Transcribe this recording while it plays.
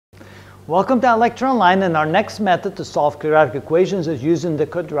Welcome to our lecture online, and our next method to solve quadratic equations is using the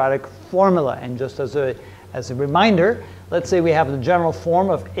quadratic formula. And just as a reminder, let's say we have the general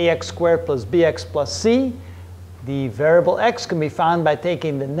form of ax squared plus bx plus c. The variable x can be found by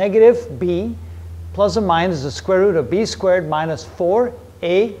taking the negative b plus or minus the square root of b squared minus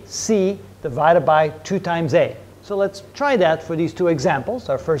 4ac divided by 2 times a. So let's try that for these two examples.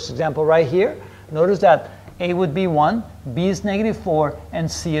 Our first example right here. Notice that a would be 1, b is negative 4, and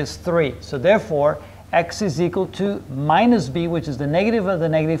c is 3. So therefore, x is equal to minus b, which is the negative of the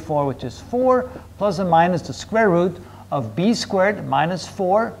negative 4, which is 4, plus or minus the square root of b squared minus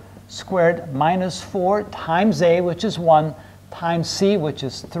 4 squared minus 4 times a, which is 1, times c, which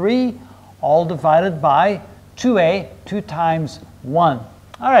is 3, all divided by 2a, 2 times 1.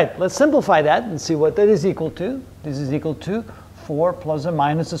 All right, let's simplify that and see what that is equal to. This is equal to 4 plus or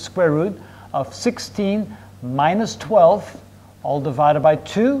minus the square root of 16 minus 12, all divided by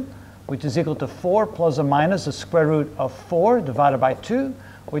 2, which is equal to 4 plus or minus the square root of 4 divided by 2,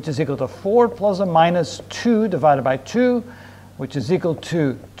 which is equal to 4 plus or minus 2 divided by 2, which is equal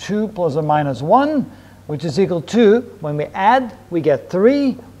to 2 plus or minus 1, which is equal to, when we add, we get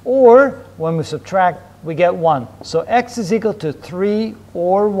 3, or when we subtract, we get 1. So x is equal to 3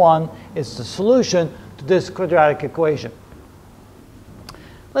 or 1 is the solution to this quadratic equation.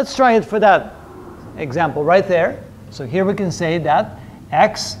 Let's try it for that example right there. So here we can say that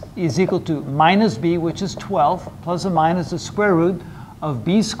x is equal to minus b, which is 12, plus or minus the square root of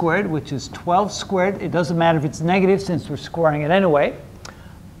b squared, which is 12 squared. It doesn't matter if it's negative since we're squaring it anyway.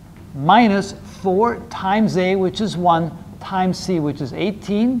 Minus 4 times a, which is 1, times c, which is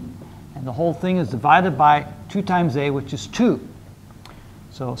 18. And the whole thing is divided by 2 times a, which is 2.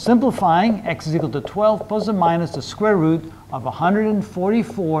 So simplifying, x is equal to 12 plus or minus the square root of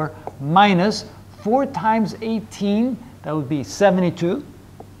 144 minus 4 times 18, that would be 72,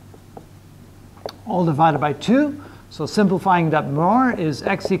 all divided by 2. So simplifying that more is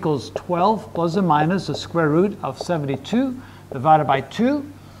x equals 12 plus or minus the square root of 72 divided by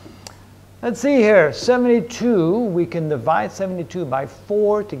 2. Let's see here, 72, we can divide 72 by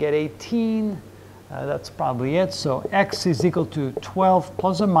 4 to get 18. That's probably it. So x is equal to 12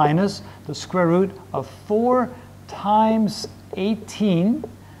 plus or minus the square root of 4 times 18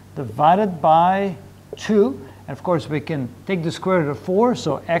 divided by 2. And of course, we can take the square root of 4.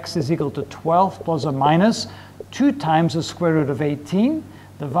 So x is equal to 12 plus or minus 2 times the square root of 18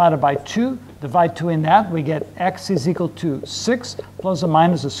 divided by 2. Divide 2 in that. We get x is equal to 6 plus or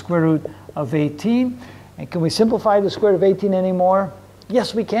minus the square root of 18. And can we simplify the square root of 18 anymore?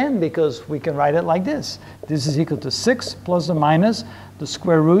 Yes, we can, because we can write it like this. This is equal to 6 plus or minus the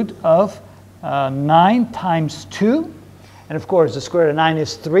square root of 9 times 2. And of course, the square root of 9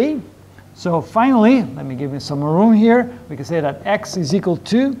 is 3. So finally, let me give you some more room here. We can say that x is equal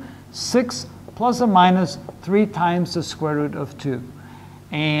to 6 plus or minus 3 times the square root of 2.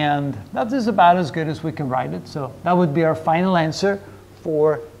 And that is about as good as we can write it. So that would be our final answer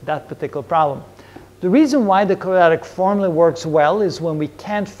for that particular problem. The reason why the quadratic formula works well is when we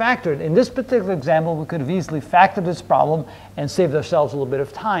can't factor it. In this particular example, we could have easily factored this problem and saved ourselves a little bit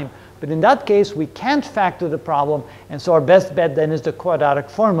of time. But in that case, we can't factor the problem, and so our best bet then is the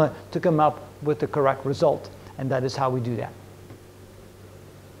quadratic formula to come up with the correct result. And that is how we do that.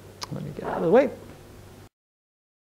 Let me get out of the way.